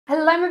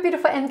Hello my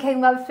beautiful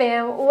MK Love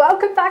fam,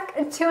 welcome back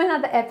to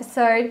another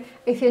episode.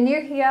 If you're new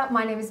here,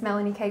 my name is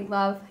Melanie Kate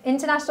Love,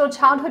 international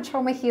childhood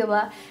trauma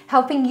healer,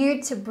 helping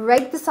you to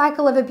break the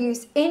cycle of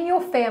abuse in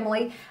your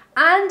family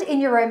and in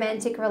your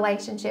romantic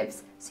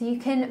relationships so you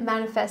can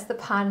manifest the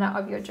partner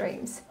of your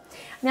dreams.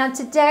 Now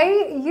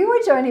today you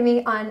are joining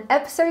me on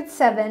episode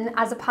 7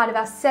 as a part of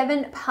our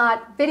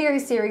 7-part video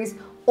series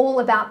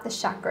all about the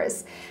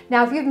chakras.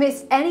 Now, if you've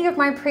missed any of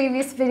my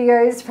previous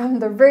videos from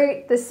the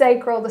root, the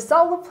sacral, the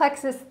solar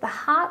plexus, the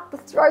heart, the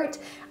throat,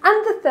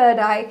 and the third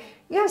eye,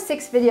 you have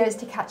 6 videos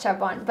to catch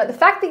up on. But the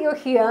fact that you're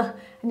here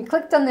and you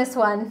clicked on this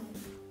one,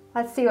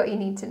 let's see what you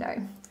need to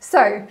know.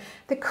 So,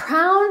 the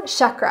crown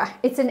chakra,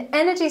 it's an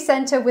energy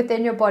center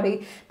within your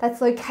body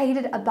that's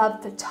located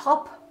above the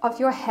top of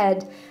your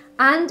head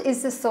and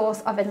is the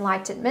source of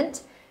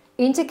enlightenment,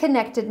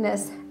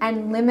 interconnectedness,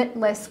 and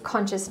limitless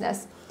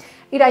consciousness.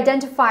 It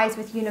identifies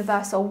with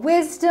universal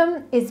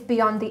wisdom, is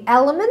beyond the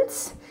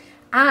elements,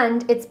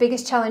 and its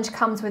biggest challenge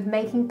comes with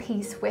making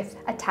peace with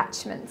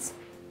attachments.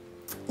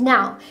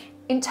 Now,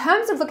 in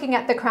terms of looking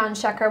at the crown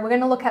chakra, we're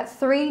going to look at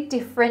 3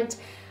 different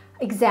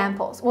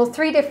examples, well,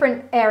 3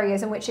 different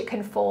areas in which it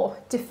can fall: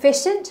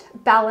 deficient,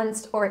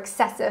 balanced, or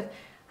excessive.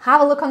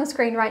 Have a look on the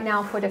screen right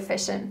now for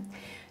deficient.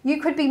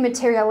 You could be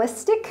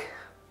materialistic,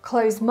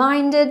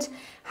 closed-minded,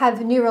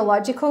 have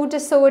neurological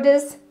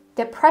disorders,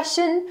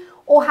 depression,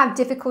 or have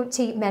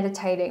difficulty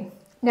meditating.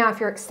 Now, if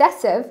you're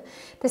excessive,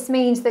 this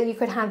means that you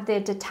could have the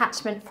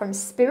detachment from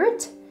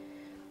spirit.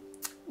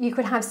 You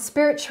could have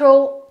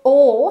spiritual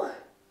or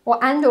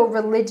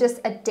religious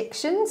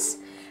addictions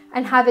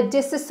and have a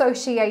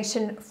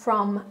disassociation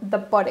from the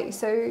body.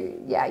 So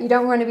yeah, you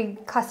don't want to be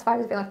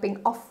classified as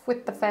being off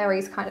with the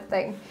fairies kind of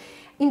thing.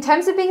 In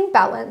terms of being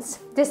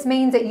balanced, this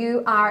means that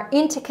you are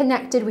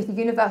interconnected with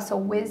universal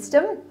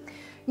wisdom.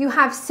 You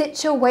have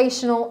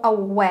situational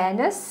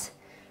awareness,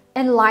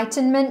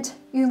 enlightenment,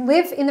 you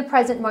live in the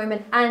present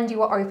moment, and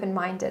you are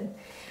open-minded.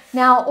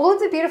 Now, all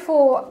of the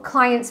beautiful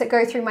clients that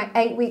go through my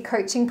 8-week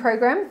coaching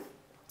program,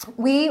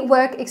 we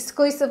work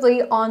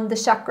exclusively on the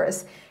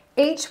chakras.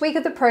 Each week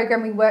of the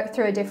program, we work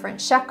through a different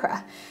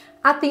chakra.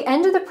 At the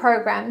end of the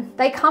program,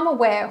 they come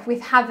aware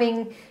with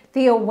having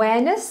the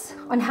awareness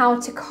on how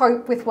to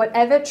cope with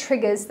whatever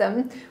triggers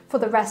them for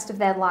the rest of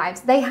their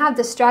lives. They have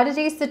the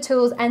strategies, the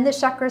tools, and the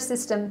chakra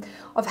system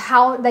of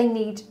how they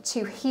need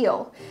to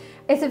heal.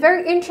 It's a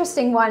very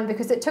interesting one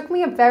because it took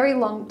me a very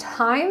long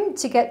time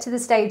to get to the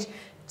stage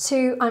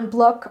to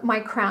unblock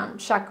my crown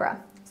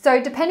chakra. So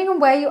depending on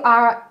where you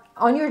are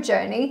on your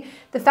journey,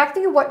 the fact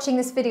that you're watching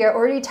this video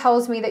already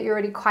tells me that you're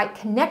already quite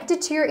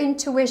connected to your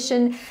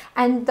intuition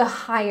and the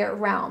higher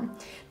realm.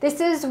 This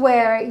is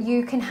where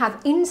you can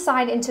have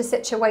insight into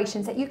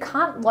situations that you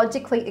can't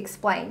logically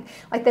explain.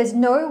 Like, there's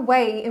no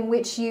way in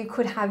which you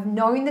could have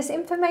known this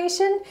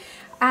information.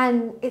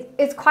 And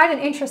it's quite an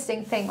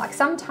interesting thing. Like,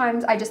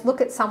 sometimes I just look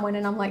at someone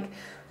and I'm like,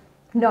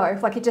 no,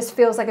 like it just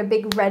feels like a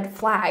big red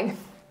flag.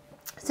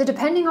 So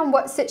depending on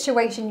what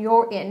situation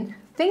you're in,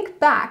 think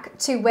back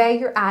to where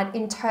you're at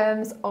in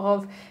terms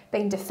of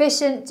being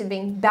deficient, to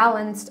being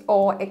balanced,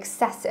 or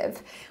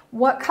excessive.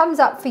 What comes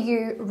up for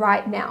you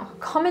right now?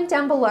 Comment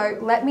down below,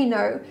 let me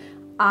know,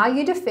 are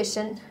you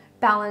deficient,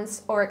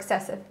 balanced, or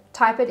excessive?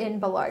 Type it in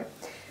below.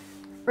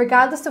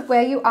 Regardless of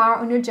where you are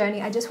on your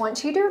journey, I just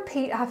want you to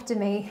repeat after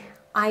me: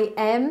 I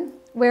am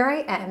where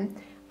I am,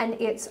 and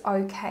it's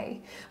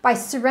okay. By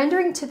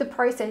surrendering to the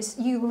process,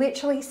 you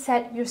literally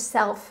set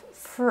yourself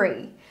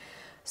free.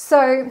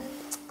 So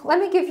let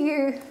me give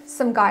you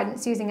some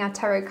guidance using our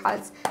tarot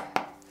cards.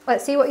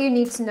 Let's see what you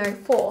need to know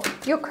for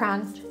your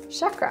crown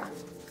chakra.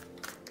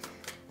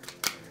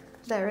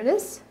 There it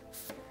is.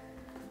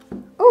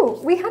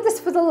 Oh, we had this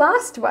for the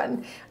last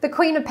one, the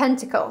Queen of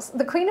Pentacles.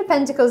 The Queen of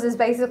Pentacles is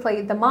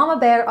basically the mama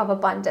bear of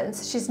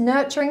abundance. She's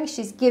nurturing,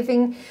 she's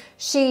giving,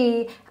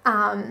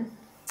 and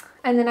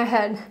then I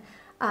heard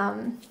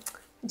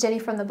Jenny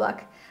from the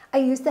block. I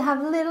used to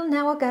have a little,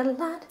 now I got a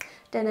lot.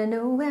 Then I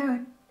know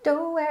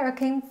where I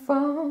came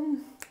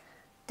from.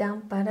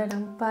 Dum ba da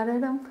dum ba da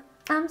dum.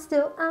 I'm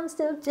still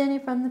Jenny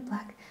from the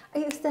block. I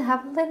used to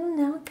have a little,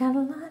 now I got a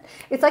lot.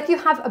 It's like you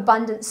have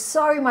abundance,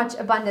 so much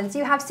abundance.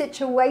 You have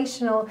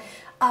situational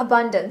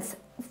abundance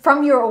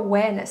from your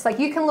awareness. Like,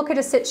 you can look at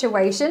a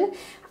situation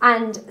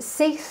and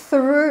see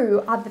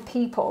through other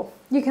people.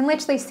 You can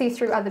literally see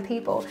through other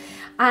people,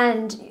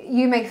 and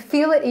you may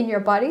feel it in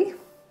your body.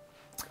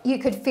 You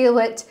could feel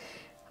it.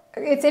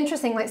 It's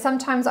interesting, like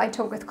sometimes I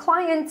talk with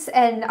clients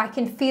and I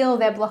can feel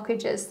their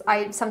blockages.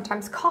 I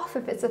sometimes cough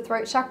if it's a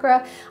throat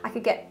chakra. I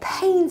could get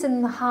pains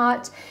in the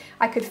heart.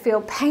 I could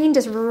feel pain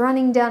just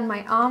running down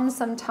my arms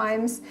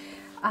sometimes.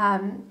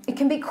 It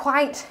can be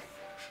quite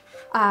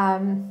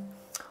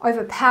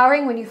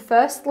overpowering when you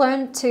first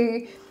learn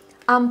to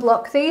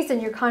unblock these,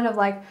 and you're kind of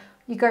like,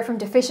 you go from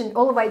deficient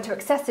all the way to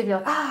excessive.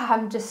 You're like,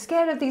 I'm just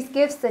scared of these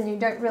gifts, and you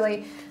don't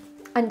really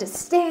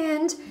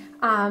understand.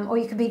 Or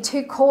you could be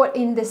too caught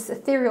in this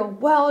ethereal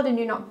world and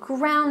you're not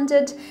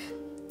grounded.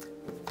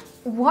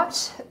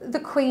 What the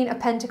Queen of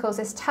Pentacles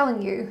is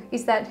telling you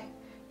is that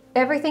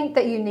everything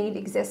that you need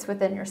exists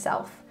within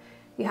yourself.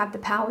 You have the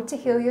power to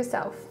heal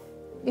yourself.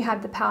 You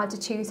have the power to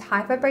choose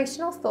high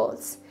vibrational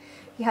thoughts.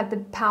 You have the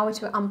power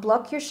to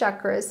unblock your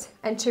chakras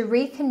and to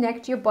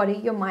reconnect your body,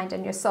 your mind,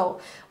 and your soul.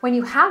 When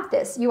you have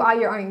this, you are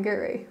your own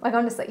guru. Like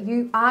honestly,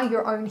 you are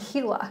your own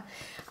healer.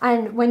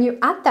 And when you're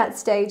at that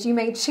stage, you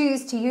may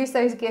choose to use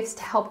those gifts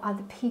to help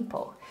other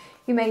people.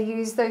 You may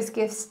use those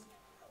gifts.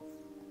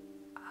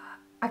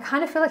 I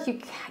kind of feel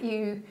like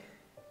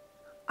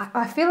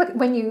I feel like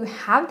when you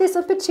have this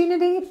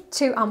opportunity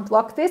to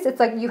unblock this, it's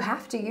like you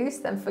have to use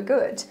them for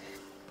good.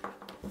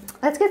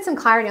 Let's get some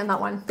clarity on that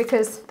one,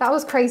 because that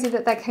was crazy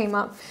that came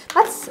up.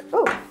 That's,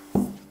 oh,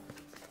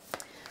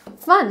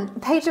 fun.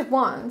 Page of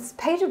Wands.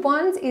 Page of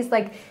Wands is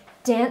like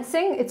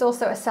dancing. It's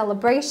also a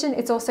celebration.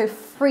 It's also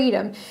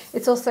freedom.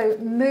 It's also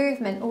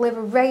movement,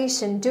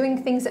 liberation,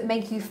 doing things that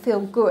make you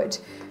feel good.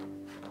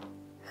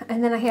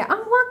 And then I hear,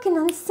 I'm walking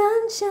on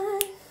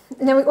sunshine.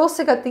 And then we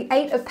also got the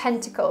 8 of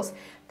Pentacles.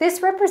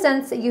 This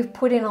represents that you've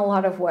put in a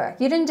lot of work.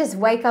 You didn't just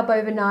wake up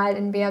overnight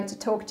and be able to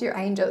talk to your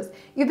angels.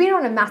 You've been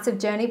on a massive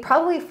journey,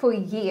 probably for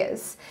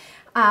years.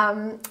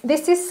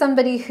 This is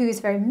somebody who's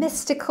very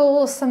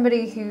mystical,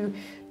 somebody who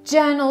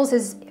journals,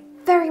 is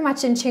very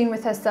much in tune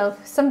with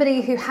herself, somebody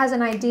who has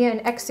an idea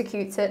and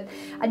executes it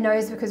and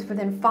knows, because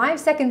within 5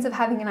 seconds of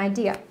having an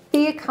idea,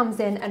 fear comes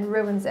in and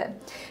ruins it.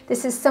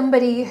 This is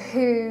somebody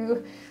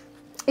who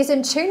is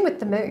in tune with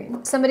the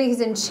moon, somebody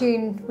who's in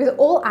tune with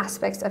all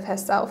aspects of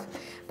herself,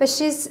 but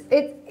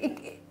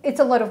it's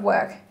a lot of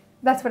work.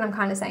 That's what I'm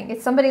kind of saying.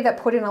 It's somebody that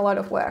put in a lot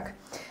of work.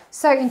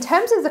 So in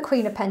terms of the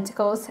Queen of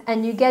Pentacles,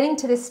 and you getting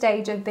to this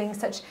stage of being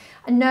such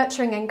a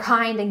nurturing and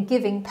kind and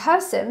giving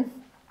person,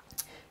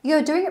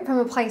 you're doing it from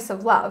a place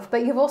of love,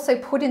 but you've also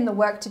put in the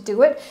work to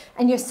do it,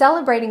 and you're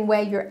celebrating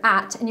where you're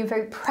at, and you're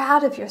very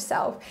proud of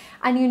yourself.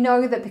 And you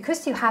know that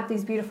because you have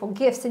these beautiful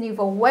gifts and you've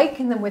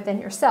awakened them within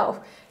yourself,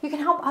 you can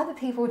help other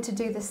people to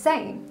do the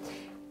same.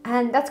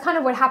 And that's kind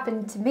of what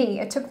happened to me.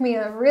 It took me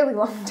a really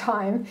long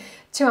time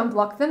to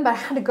unblock them, but I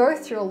had to go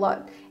through a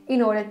lot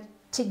in order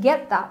to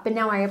get that. But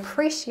now I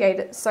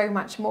appreciate it so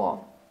much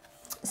more.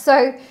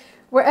 So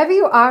wherever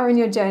you are in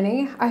your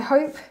journey, I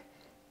hope,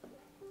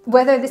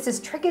 whether this has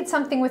triggered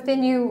something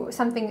within you,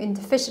 something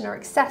deficient or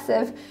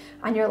excessive,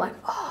 and you're like,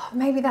 oh,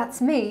 maybe that's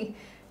me,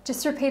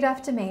 just repeat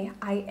after me.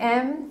 I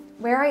am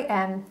where I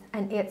am,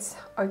 and it's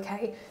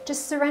okay.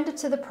 Just surrender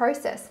to the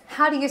process.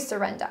 How do you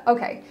surrender?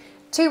 Okay,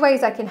 2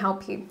 ways I can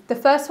help you. The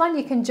first one,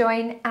 you can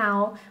join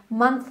our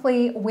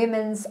monthly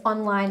women's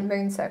online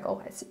moon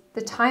circle. It's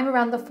the time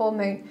around the full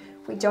moon.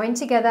 We join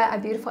together, a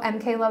beautiful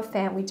MK Love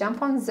fam. We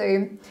jump on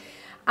Zoom,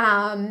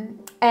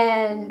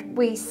 and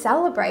we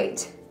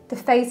celebrate the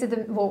phase of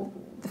the, well,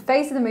 the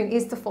phase of the moon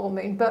is the full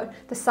moon, but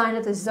the sign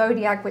of the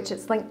zodiac, which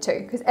it's linked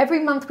to, because every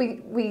month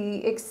we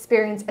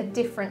experience a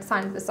different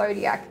sign of the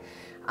zodiac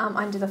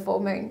under the full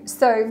moon.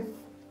 So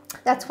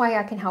that's why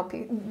I can help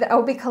you.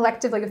 I'll be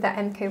collectively with that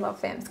MK Love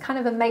fam. It's kind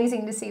of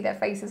amazing to see their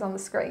faces on the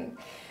screen.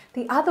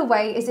 The other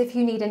way is if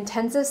you need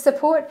intensive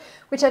support,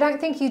 which I don't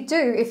think you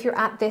do if you're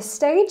at this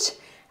stage,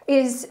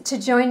 is to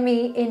join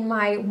me in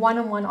my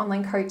one-on-one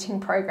online coaching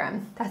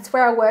program. That's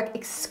where I work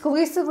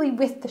exclusively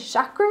with the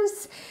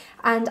chakras,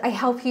 and I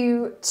help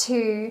you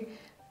to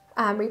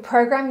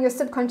reprogram your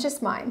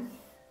subconscious mind,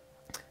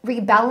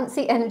 rebalance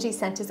the energy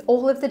centers,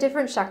 all of the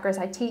different chakras.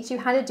 I teach you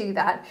how to do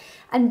that,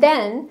 and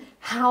then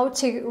how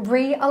to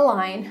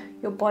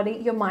realign your body,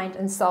 your mind,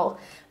 and soul.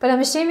 But I'm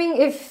assuming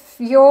if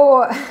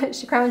your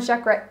Crown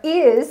Chakra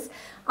is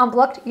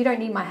unblocked, you don't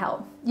need my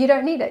help. You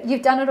don't need it.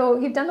 You've done it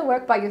all. You've done the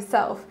work by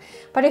yourself.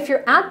 But if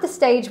you're at the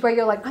stage where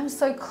you're like, I'm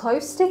so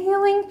close to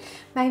healing,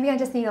 maybe I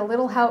just need a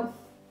little help,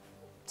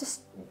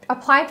 just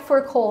apply for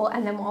a call,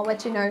 and then I'll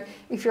let you know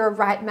if you're a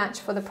right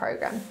match for the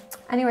program.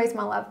 Anyways,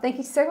 my love, thank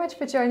you so much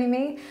for joining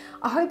me.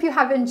 I hope you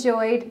have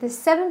enjoyed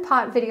this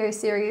 7-part video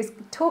series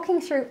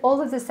talking through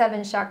all of the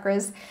 7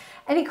 chakras.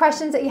 Any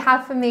questions that you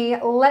have for me,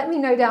 let me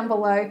know down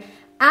below,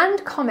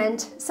 and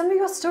comment some of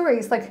your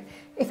stories. Like,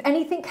 if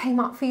anything came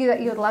up for you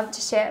that you would love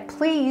to share,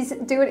 please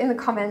do it in the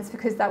comments,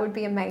 because that would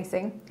be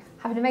amazing.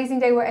 Have an amazing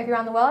day wherever you're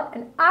around the world,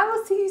 and I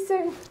will see you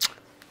soon.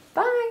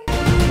 Bye.